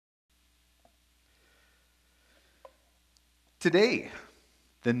Today,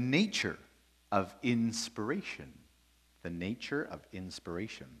 the nature of inspiration. The nature of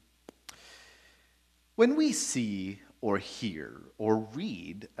inspiration. When we see or hear or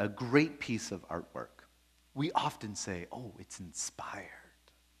read a great piece of artwork, we often say, oh, it's inspired.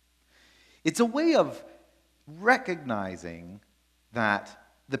 It's a way of recognizing that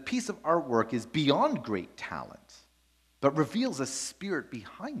the piece of artwork is beyond great talent, but reveals a spirit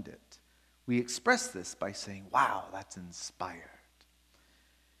behind it. We express this by saying, wow, that's inspired.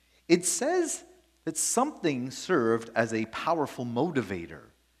 It says that something served as a powerful motivator.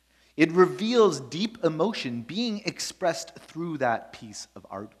 It reveals deep emotion being expressed through that piece of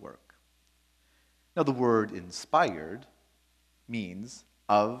artwork. Now, the word inspired means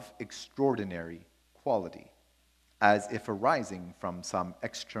of extraordinary quality, as if arising from some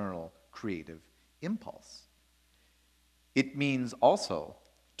external creative impulse. It means also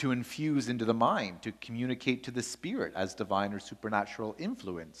to infuse into the mind, to communicate to the spirit as divine or supernatural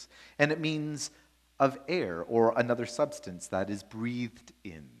influence. And it means of air or another substance that is breathed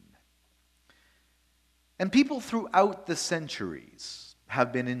in. And people throughout the centuries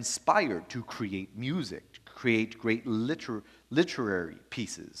have been inspired to create music, to create great literary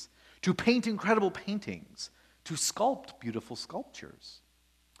pieces, to paint incredible paintings, to sculpt beautiful sculptures.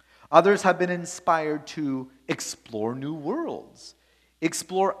 Others have been inspired to explore new worlds,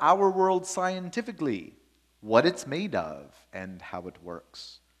 explore our world scientifically, what it's made of, and how it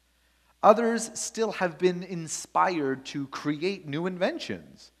works. Others still have been inspired to create new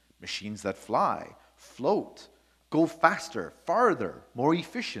inventions, machines that fly, float, go faster, farther, more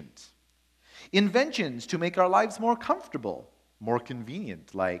efficient. Inventions to make our lives more comfortable, more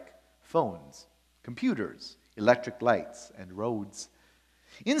convenient, like phones, computers, electric lights, and roads.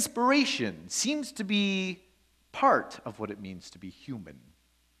 Inspiration seems to be part of what it means to be human.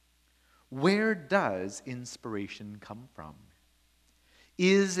 Where does inspiration come from?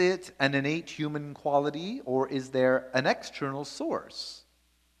 Is it an innate human quality, or is there an external source,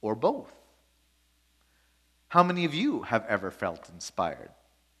 or both? How many of you have ever felt inspired?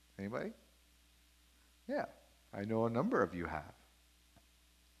 Anybody? Yeah, I know a number of you have.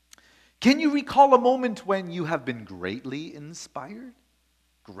 Can you recall a moment when you have been greatly inspired,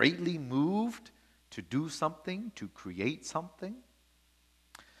 greatly moved to do something, to create something?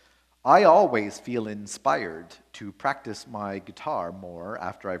 I always feel inspired to practice my guitar more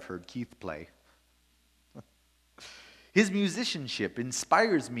after I've heard Keith play. His musicianship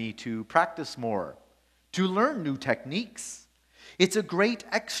inspires me to practice more, to learn new techniques. It's a great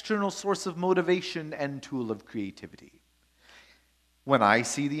external source of motivation and tool of creativity. When I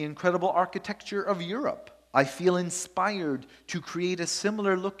see the incredible architecture of Europe, I feel inspired to create a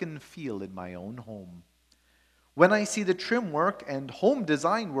similar look and feel in my own home. When I see the trim work and home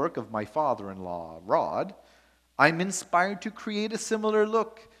design work of my father-in-law, Rod, I'm inspired to create a similar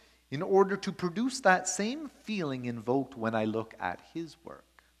look in order to produce that same feeling invoked when I look at his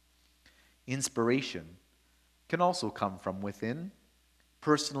work. Inspiration can also come from within.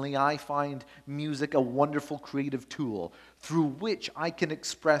 Personally, I find music a wonderful creative tool through which I can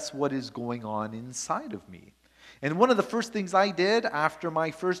express what is going on inside of me. And one of the first things I did after my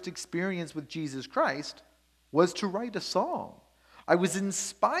first experience with Jesus Christ was to write a song. I was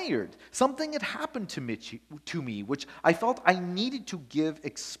inspired. Something had happened to me which I felt I needed to give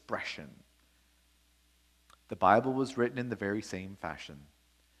expression. The Bible was written in the very same fashion.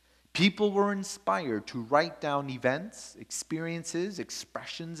 People were inspired to write down events, experiences,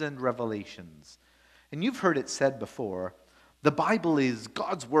 expressions, and revelations. And you've heard it said before, the Bible is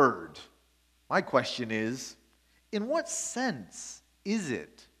God's Word. My question is, in what sense is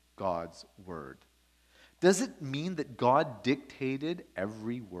it God's Word? Does it mean that God dictated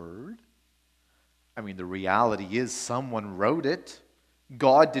every word? I mean, the reality is someone wrote it.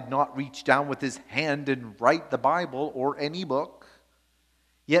 God did not reach down with his hand and write the Bible or any book.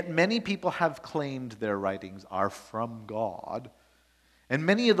 Yet many people have claimed their writings are from God. And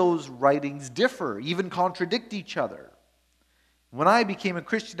many of those writings differ, even contradict each other. When I became a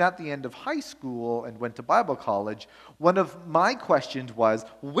Christian at the end of high school and went to Bible college, one of my questions was,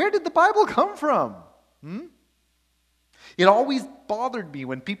 where did the Bible come from? It always bothered me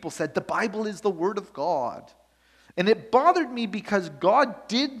when people said the Bible is the Word of God. And it bothered me because God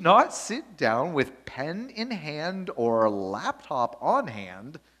did not sit down with pen in hand or laptop on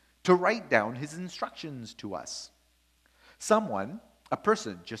hand to write down his instructions to us. Someone, a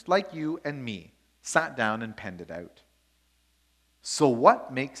person just like you and me, sat down and penned it out. So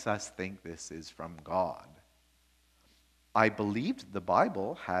what makes us think this is from God? I believed the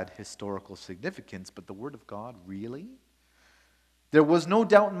Bible had historical significance, but the Word of God, really? There was no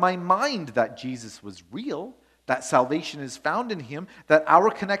doubt in my mind that Jesus was real, that salvation is found in him, that our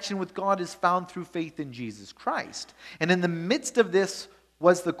connection with God is found through faith in Jesus Christ. And in the midst of this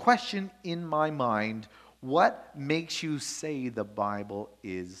was the question in my mind, what makes you say the Bible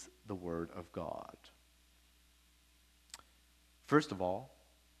is the Word of God? First of all,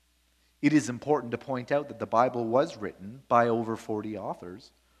 it is important to point out that the Bible was written by over 40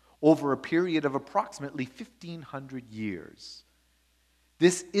 authors over a period of approximately 1,500 years.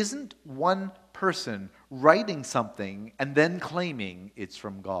 This isn't one person writing something and then claiming it's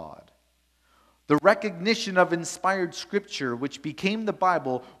from God. The recognition of inspired scripture, which became the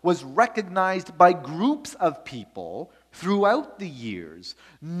Bible, was recognized by groups of people throughout the years,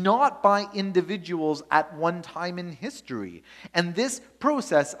 not by individuals at one time in history. And this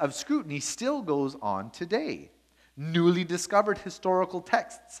process of scrutiny still goes on today. Newly discovered historical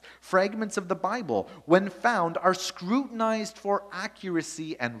texts, fragments of the Bible, when found, are scrutinized for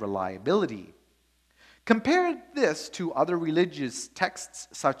accuracy and reliability. Compare this to other religious texts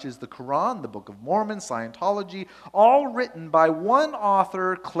such as the Quran, the Book of Mormon, Scientology, all written by one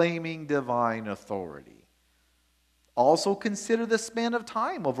author claiming divine authority. Also consider the span of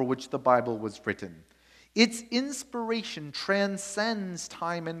time over which the Bible was written. Its inspiration transcends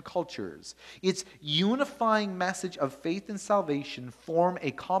time and cultures. Its unifying message of faith and salvation form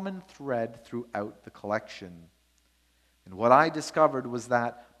a common thread throughout the collection. And what I discovered was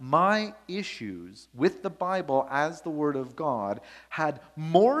that my issues with the Bible as the Word of God had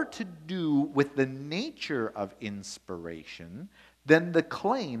more to do with the nature of inspiration than the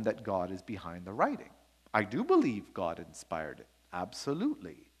claim that God is behind the writing. I do believe God inspired it,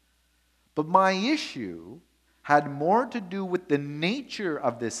 absolutely. But my issue had more to do with the nature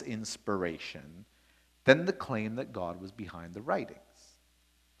of this inspiration than the claim that God was behind the writings.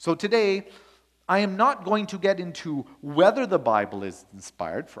 So today, I am not going to get into whether the Bible is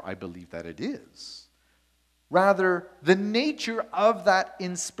inspired, for I believe that it is. Rather, the nature of that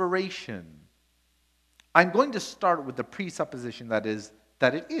inspiration. I'm going to start with the presupposition that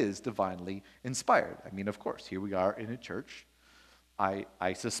it is divinely inspired. I mean, of course, here we are in a church.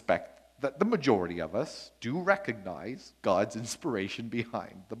 I suspect that the majority of us do recognize God's inspiration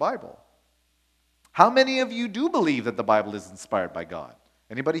behind the Bible. How many of you do believe that the Bible is inspired by God?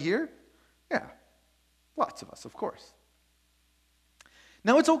 Anybody here? Yeah, lots of us, of course.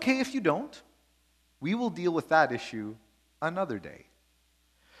 Now, it's okay if you don't. We will deal with that issue another day.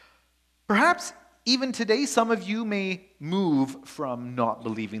 Perhaps even today, some of you may move from not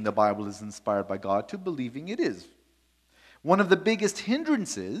believing the Bible is inspired by God to believing it is. One of the biggest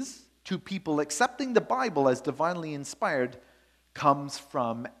hindrances to people accepting the Bible as divinely inspired comes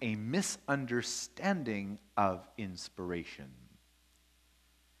from a misunderstanding of inspiration.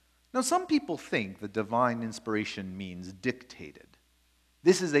 Now, some people think that divine inspiration means dictated.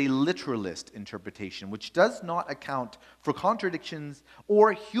 This is a literalist interpretation which does not account for contradictions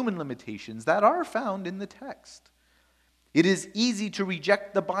or human limitations that are found in the text. It is easy to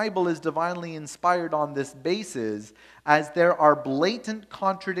reject the Bible as divinely inspired on this basis, as there are blatant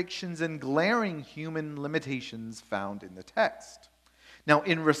contradictions and glaring human limitations found in the text. Now,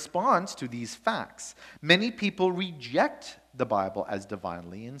 in response to these facts, many people reject the Bible as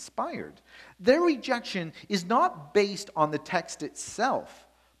divinely inspired. Their rejection is not based on the text itself,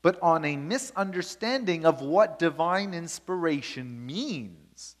 but on a misunderstanding of what divine inspiration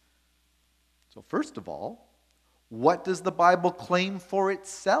means. So, first of all, what does the Bible claim for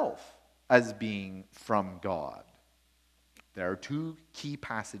itself as being from God? There are two key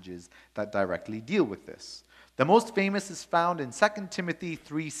passages that directly deal with this. The most famous is found in 2 Timothy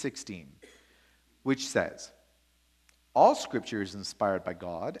 3:16, which says, "All Scripture is inspired by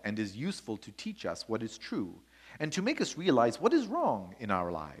God and is useful to teach us what is true and to make us realize what is wrong in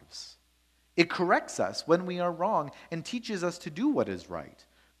our lives. It corrects us when we are wrong and teaches us to do what is right.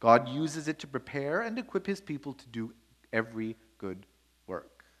 God uses it to prepare and equip his people to do every good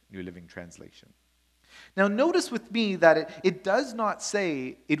work." New Living Translation. Now notice with me that it does not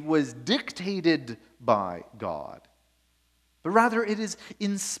say it was dictated by God, but rather it is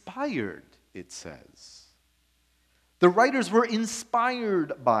inspired, it says. The writers were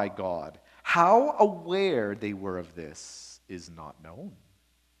inspired by God. How aware they were of this is not known.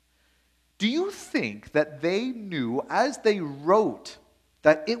 Do you think that they knew as they wrote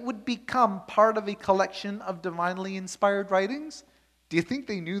that it would become part of a collection of divinely inspired writings? Do you think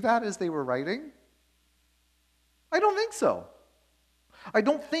they knew that as they were writing? I don't think so. I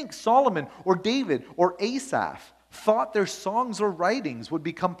don't think Solomon or David or Asaph thought their songs or writings would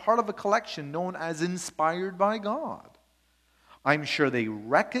become part of a collection known as inspired by God. I'm sure they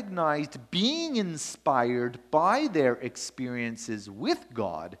recognized being inspired by their experiences with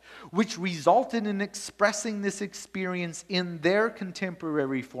God, which resulted in expressing this experience in their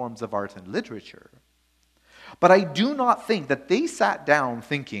contemporary forms of art and literature. But I do not think that they sat down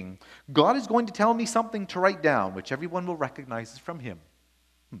thinking, God is going to tell me something to write down, which everyone will recognize is from him.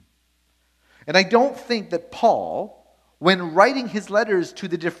 And I don't think that Paul, when writing his letters to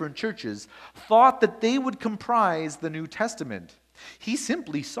the different churches, thought that they would comprise the New Testament. He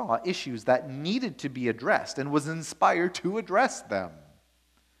simply saw issues that needed to be addressed and was inspired to address them.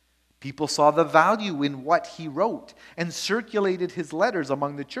 People saw the value in what he wrote and circulated his letters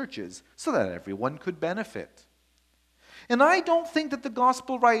among the churches so that everyone could benefit. And I don't think that the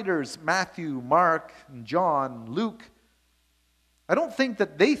gospel writers, Matthew, Mark, John, Luke, I don't think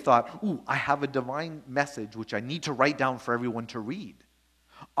that they thought, ooh, I have a divine message which I need to write down for everyone to read.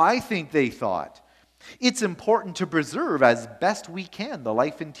 I think they thought, it's important to preserve as best we can the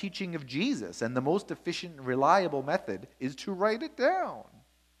life and teaching of Jesus, and the most efficient and reliable method is to write it down.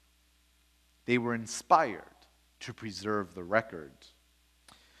 They were inspired to preserve the record.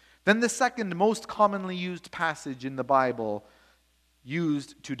 Then the second most commonly used passage in the Bible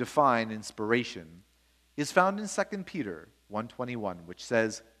used to define inspiration is found in 2 Peter 1:21, which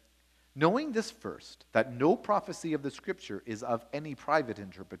says, knowing this first, that no prophecy of the Scripture is of any private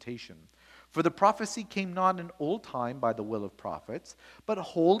interpretation. For the prophecy came not in old time by the will of prophets, but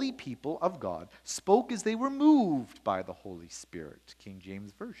holy people of God spoke as they were moved by the Holy Spirit. King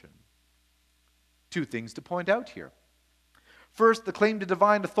James Version. Two things to point out here. First, the claim to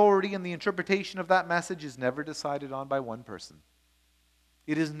divine authority and the interpretation of that message is never decided on by one person.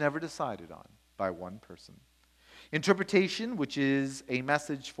 It is never decided on by one person. Interpretation, which is a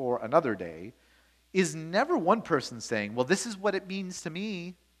message for another day, is never one person saying, well, this is what it means to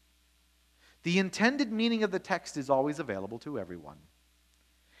me. The intended meaning of the text is always available to everyone.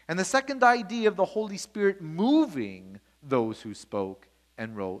 And the second idea of the Holy Spirit moving those who spoke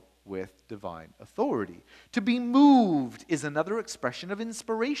and wrote with divine authority. To be moved is another expression of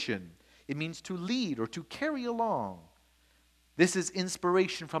inspiration. It means to lead or to carry along. This is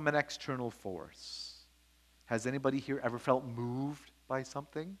inspiration from an external force. Has anybody here ever felt moved by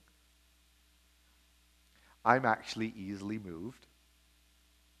something? I'm actually easily moved.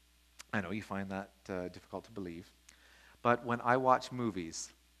 I know you find that difficult to believe. But when I watch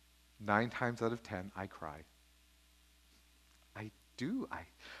movies, 9 times out of 10, I cry. I do.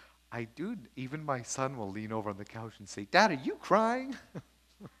 I do. Even my son will lean over on the couch and say, Dad, are you crying?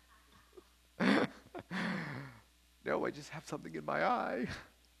 No, I just have something in my eye.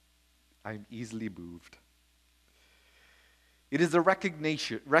 I'm easily moved. It is a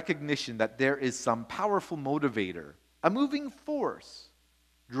recognition that there is some powerful motivator, a moving force,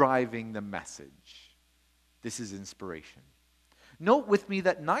 driving the message. This is inspiration. Note with me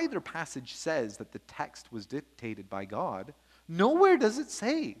that neither passage says that the text was dictated by God. Nowhere does it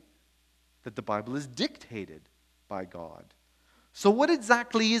say that the Bible is dictated by God. So what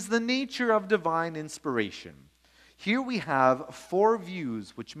exactly is the nature of divine inspiration? Here we have 4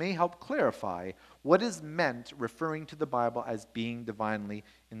 views which may help clarify what is meant referring to the Bible as being divinely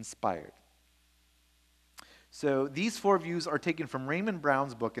inspired. So these 4 views are taken from Raymond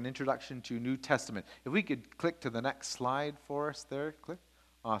Brown's book, An Introduction to New Testament. If we could click to the next slide for us there. Click.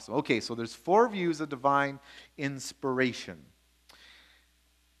 Awesome. Okay, so there's 4 views of divine inspiration.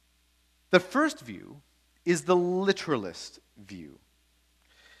 The first view is the literalist view.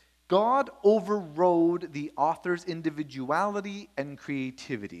 God overrode the author's individuality and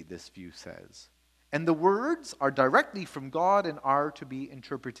creativity, this view says. And the words are directly from God and are to be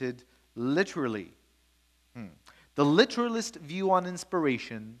interpreted literally. The literalist view on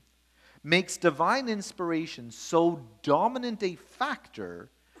inspiration makes divine inspiration so dominant a factor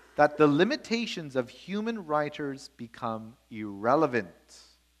that the limitations of human writers become irrelevant.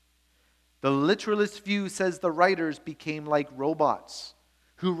 The literalist view says the writers became like robots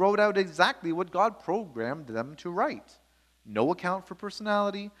who wrote out exactly what God programmed them to write. No account for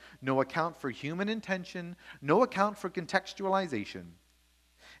personality, no account for human intention, no account for contextualization.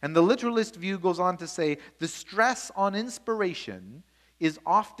 And the literalist view goes on to say the stress on inspiration is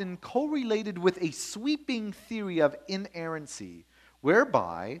often correlated with a sweeping theory of inerrancy,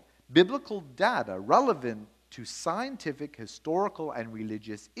 whereby biblical data relevant to scientific, historical, and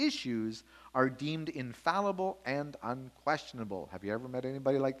religious issues are deemed infallible and unquestionable. Have you ever met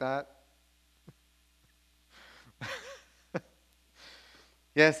anybody like that?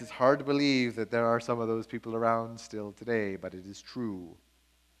 Yes, it's hard to believe that there are some of those people around still today, but it is true.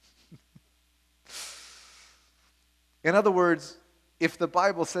 In other words, if the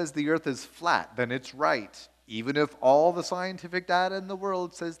Bible says the earth is flat, then it's right, Even if all the scientific data in the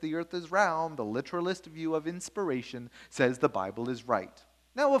world says the earth is round, the literalist view of inspiration says the Bible is right.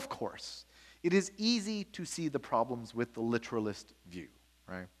 Now, of course, it is easy to see the problems with the literalist view,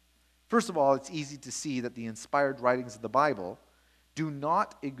 right? First of all, it's easy to see that the inspired writings of the Bible do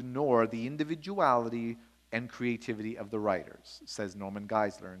not ignore the individuality and creativity of the writers, says Norman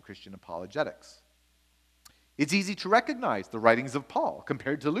Geisler in Christian Apologetics. It's easy to recognize the writings of Paul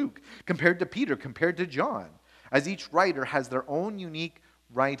compared to Luke, compared to Peter, compared to John, as each writer has their own unique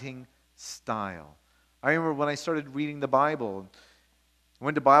writing style. I remember when I started reading the Bible, I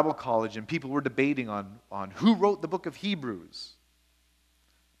went to Bible college and people were debating on who wrote the book of Hebrews.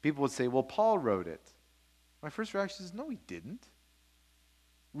 People would say, well, Paul wrote it. My first reaction is, no, he didn't.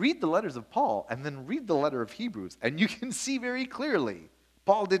 Read the letters of Paul and then read the letter of Hebrews, and you can see very clearly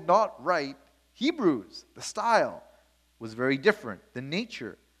Paul did not write Hebrews. The style was very different. The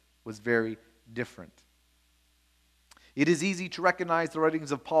nature was very different. It is easy to recognize the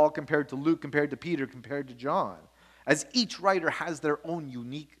writings of Paul compared to Luke, compared to Peter, compared to John, as each writer has their own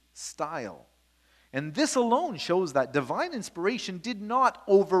unique style. And this alone shows that divine inspiration did not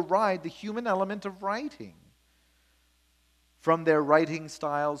override the human element of writing. From their writing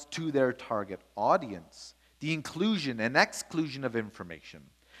styles to their target audience, the inclusion and exclusion of information,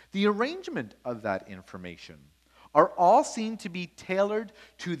 the arrangement of that information, are all seen to be tailored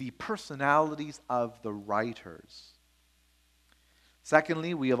to the personalities of the writers.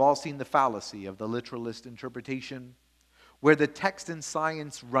 Secondly, we have all seen the fallacy of the literalist interpretation, where the text and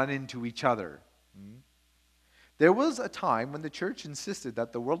science run into each other. There was a time when the church insisted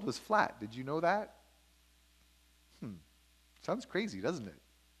that the world was flat. Did you know that? Sounds crazy, doesn't it?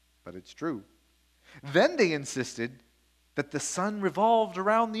 But it's true. Then they insisted that the sun revolved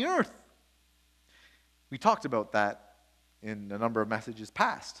around the earth. We talked about that in a number of messages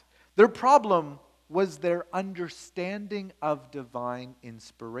past. Their problem was their understanding of divine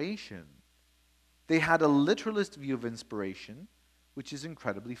inspiration. They had a literalist view of inspiration, which is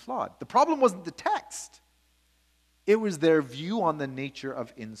incredibly flawed. The problem wasn't the text. It was their view on the nature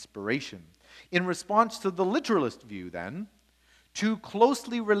of inspiration. In response to the literalist view, then, two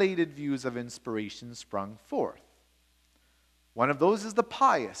closely related views of inspiration sprung forth. One of those is the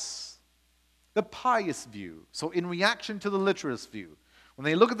pious view. So in reaction to the literalist view, when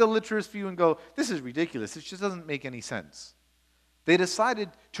they look at the literalist view and go, this is ridiculous, it just doesn't make any sense, they decided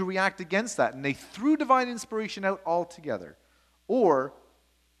to react against that, and they threw divine inspiration out altogether. Or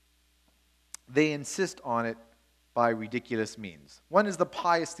they insist on it by ridiculous means. One is the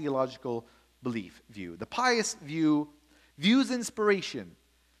pious theological belief view. The pious view views inspiration.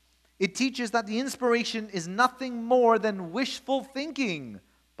 It teaches that the inspiration is nothing more than wishful thinking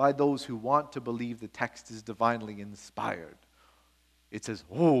by those who want to believe the text is divinely inspired. It says,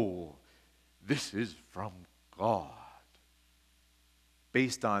 oh, this is from God,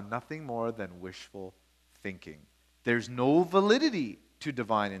 based on nothing more than wishful thinking. There's no validity to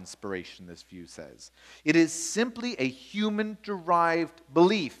divine inspiration, this view says. It is simply a human-derived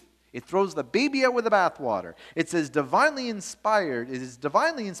belief. It throws the baby out with the bathwater. It says divinely inspired. It is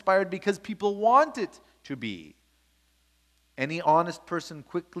divinely inspired because people want it to be. Any honest person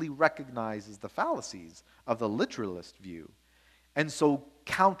quickly recognizes the fallacies of the literalist view, and so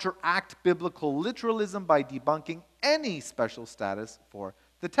counteract biblical literalism by debunking any special status for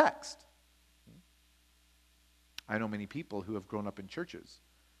the text. I know many people who have grown up in churches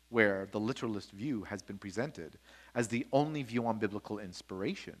where the literalist view has been presented as the only view on biblical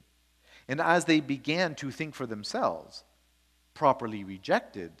inspiration. And as they began to think for themselves, properly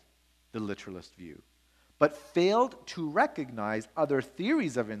rejected the literalist view, but failed to recognize other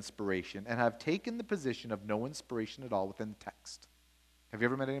theories of inspiration and have taken the position of no inspiration at all within the text. Have you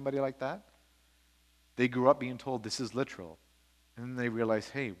ever met anybody like that? They grew up being told this is literal, and then they realize,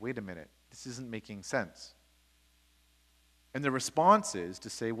 hey, wait a minute, this isn't making sense. And the response is to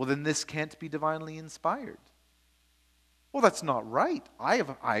say, well, then this can't be divinely inspired. Well, that's not right. I have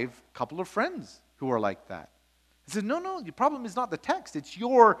a couple of friends who are like that. I said, no, the problem is not the text. It's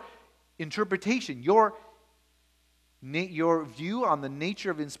your interpretation, your view on the nature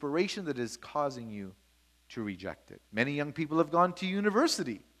of inspiration that is causing you to reject it. Many young people have gone to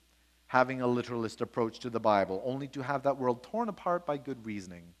university having a literalist approach to the Bible, only to have that world torn apart by good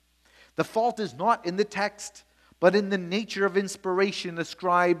reasoning. The fault is not in the text, but in the nature of inspiration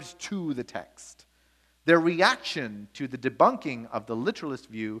ascribed to the text. Their reaction to the debunking of the literalist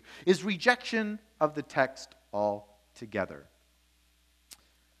view is rejection of the text altogether.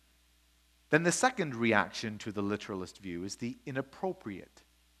 Then the second reaction to the literalist view is the inappropriate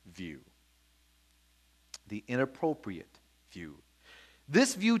view. The inappropriate view.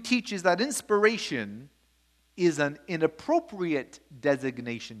 This view teaches that inspiration is an inappropriate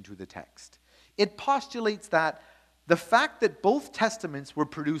designation to the text. It postulates that the fact that both testaments were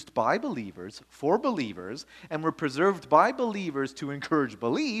produced by believers, for believers, and were preserved by believers to encourage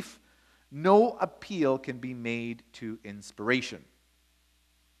belief, no appeal can be made to inspiration.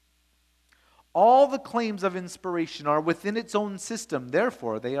 All the claims of inspiration are within its own system,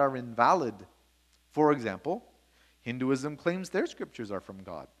 therefore they are invalid. For example, Hinduism claims their scriptures are from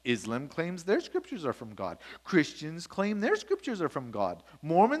God. Islam claims their scriptures are from God. Christians claim their scriptures are from God.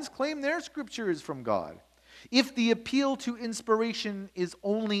 Mormons claim their scripture is from God. If the appeal to inspiration is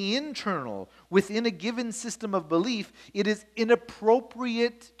only internal within a given system of belief, it is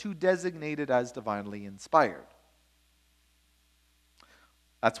inappropriate to designate it as divinely inspired.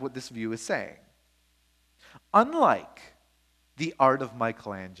 That's what this view is saying. Unlike the art of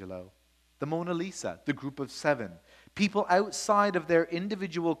Michelangelo, the Mona Lisa, the Group of Seven, people outside of their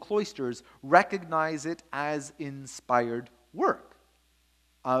individual cloisters recognize it as inspired work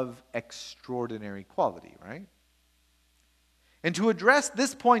of extraordinary quality, right? And to address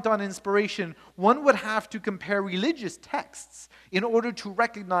this point on inspiration, one would have to compare religious texts in order to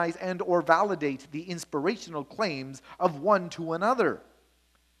recognize and or validate the inspirational claims of one to another.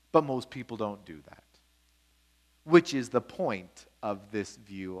 But most people don't do that, which is the point of this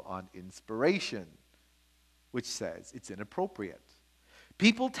view on inspiration, which says it's inappropriate.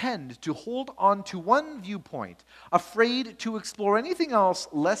 People tend to hold on to one viewpoint, afraid to explore anything else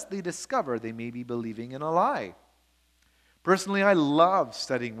lest they discover they may be believing in a lie. Personally, I love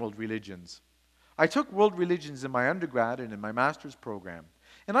studying world religions. I took world religions in my undergrad and in my master's program,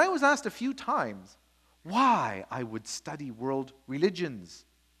 and I was asked a few times why I would study world religions.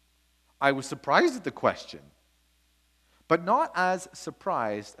 I was surprised at the question, but not as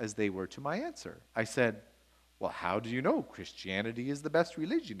surprised as they were to my answer. I said, well, how do you know Christianity is the best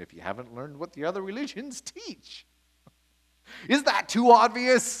religion if you haven't learned what the other religions teach? Is that too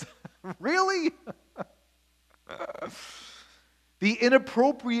obvious? Really? The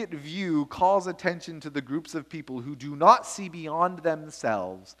inappropriate view calls attention to the groups of people who do not see beyond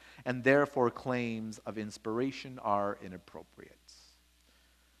themselves, and therefore claims of inspiration are inappropriate.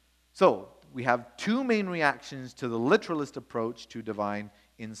 So, we have two main reactions to the literalist approach to divine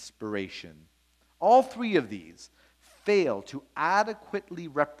inspiration. All three of these fail to adequately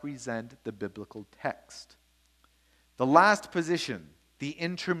represent the biblical text. The last position, the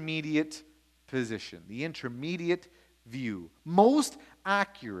intermediate position, the intermediate view, most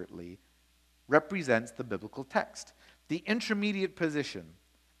accurately represents the biblical text. The intermediate position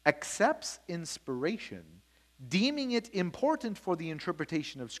accepts inspiration, deeming it important for the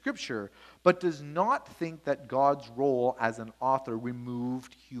interpretation of Scripture, but does not think that God's role as an author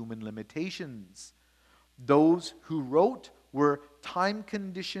removed human limitations. Those who wrote were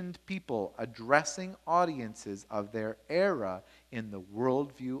time-conditioned people addressing audiences of their era in the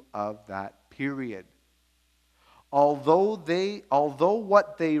worldview of that period. Although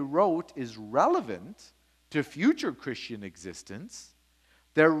what they wrote is relevant to future Christian existence,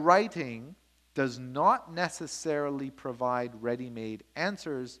 their writing does not necessarily provide ready-made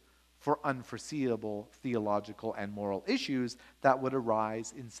answers for unforeseeable theological and moral issues that would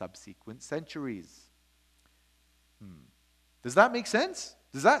arise in subsequent centuries. Does that make sense?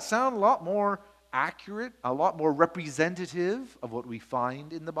 Does that sound a lot more accurate, a lot more representative of what we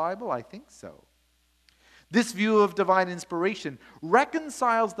find in the Bible? I think so. This view of divine inspiration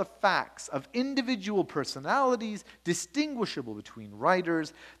reconciles the facts of individual personalities distinguishable between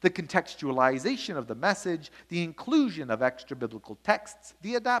writers, the contextualization of the message, the inclusion of extra-biblical texts,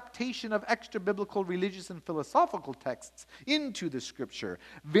 the adaptation of extra-biblical religious and philosophical texts into the Scripture,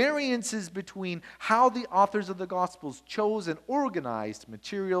 variances between how the authors of the Gospels chose and organized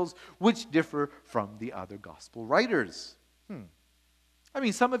materials which differ from the other Gospel writers. I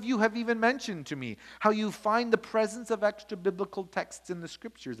mean, some of you have even mentioned to me how you find the presence of extra-biblical texts in the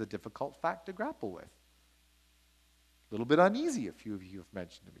Scriptures a difficult fact to grapple with. A little bit uneasy, a few of you have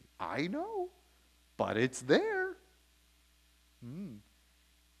mentioned to me. I know, but it's there.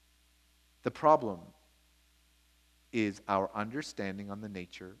 The problem is our understanding on the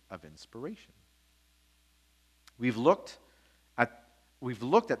nature of inspiration. We've looked at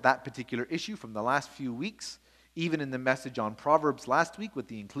that particular issue from the last few weeks, even in the message on Proverbs last week with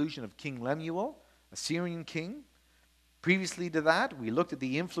the inclusion of King Lemuel, a Syrian king. Previously to that, we looked at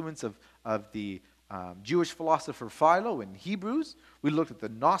the influence of the Jewish philosopher Philo in Hebrews. We looked at the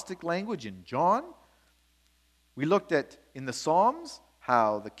Gnostic language in John. We looked at, in the Psalms,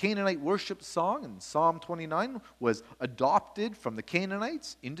 how the Canaanite worship song in Psalm 29 was adopted from the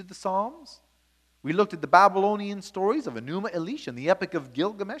Canaanites into the Psalms. We looked at the Babylonian stories of Enuma Elish and the Epic of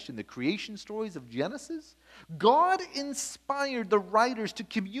Gilgamesh and the creation stories of Genesis. God inspired the writers to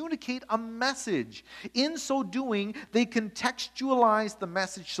communicate a message. In so doing, they contextualized the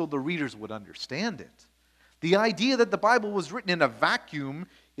message so the readers would understand it. The idea that the Bible was written in a vacuum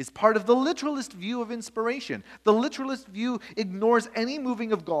is part of the literalist view of inspiration. The literalist view ignores any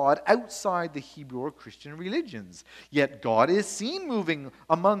moving of God outside the Hebrew or Christian religions. Yet God is seen moving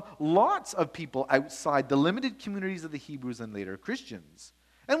among lots of people outside the limited communities of the Hebrews and later Christians.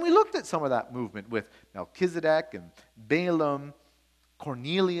 And we looked at some of that movement with Melchizedek and Balaam,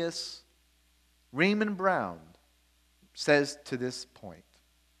 Cornelius. Raymond Brown says to this point,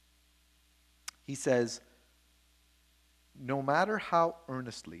 he says, no matter how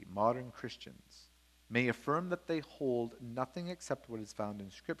earnestly modern Christians may affirm that they hold nothing except what is found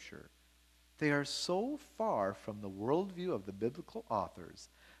in Scripture, they are so far from the worldview of the biblical authors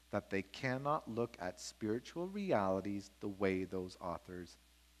that they cannot look at spiritual realities the way those authors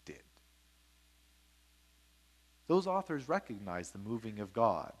did. Those authors recognized the moving of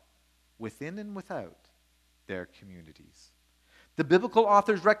God within and without their communities. The biblical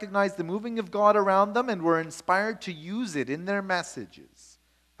authors recognized the moving of God around them and were inspired to use it in their messages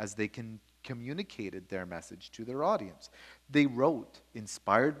as they communicated their message to their audience. They wrote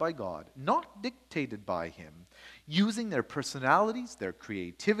inspired by God, not dictated by Him, using their personalities, their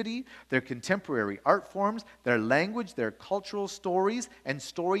creativity, their contemporary art forms, their language, their cultural stories, and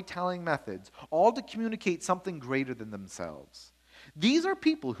storytelling methods, all to communicate something greater than themselves. These are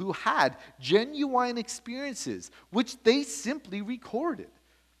people who had genuine experiences, which they simply recorded.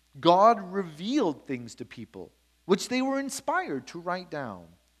 God revealed things to people, which they were inspired to write down.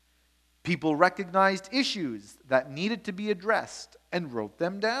 People recognized issues that needed to be addressed and wrote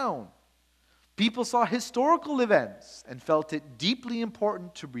them down. People saw historical events and felt it deeply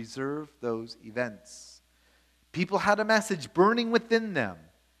important to preserve those events. People had a message burning within them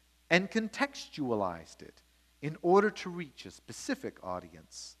and contextualized it in order to reach a specific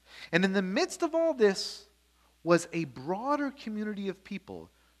audience. And in the midst of all this was a broader community of people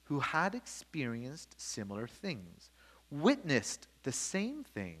who had experienced similar things, witnessed the same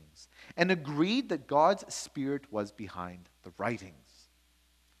things, and agreed that God's Spirit was behind the writings.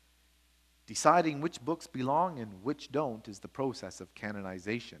 Deciding which books belong and which don't is the process of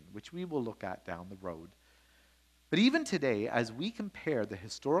canonization, which we will look at down the road. But even today, as we compare the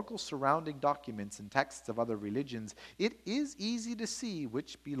historical surrounding documents and texts of other religions, it is easy to see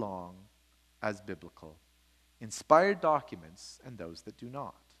which belong as biblical, inspired documents, and those that do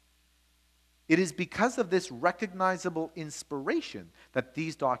not. It is because of this recognizable inspiration that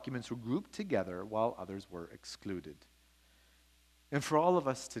these documents were grouped together while others were excluded. And for all of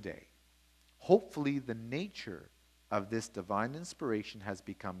us today, hopefully the nature of this divine inspiration has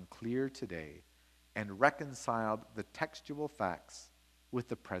become clear today and reconciled the textual facts with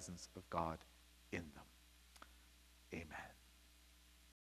the presence of God in them. Amen.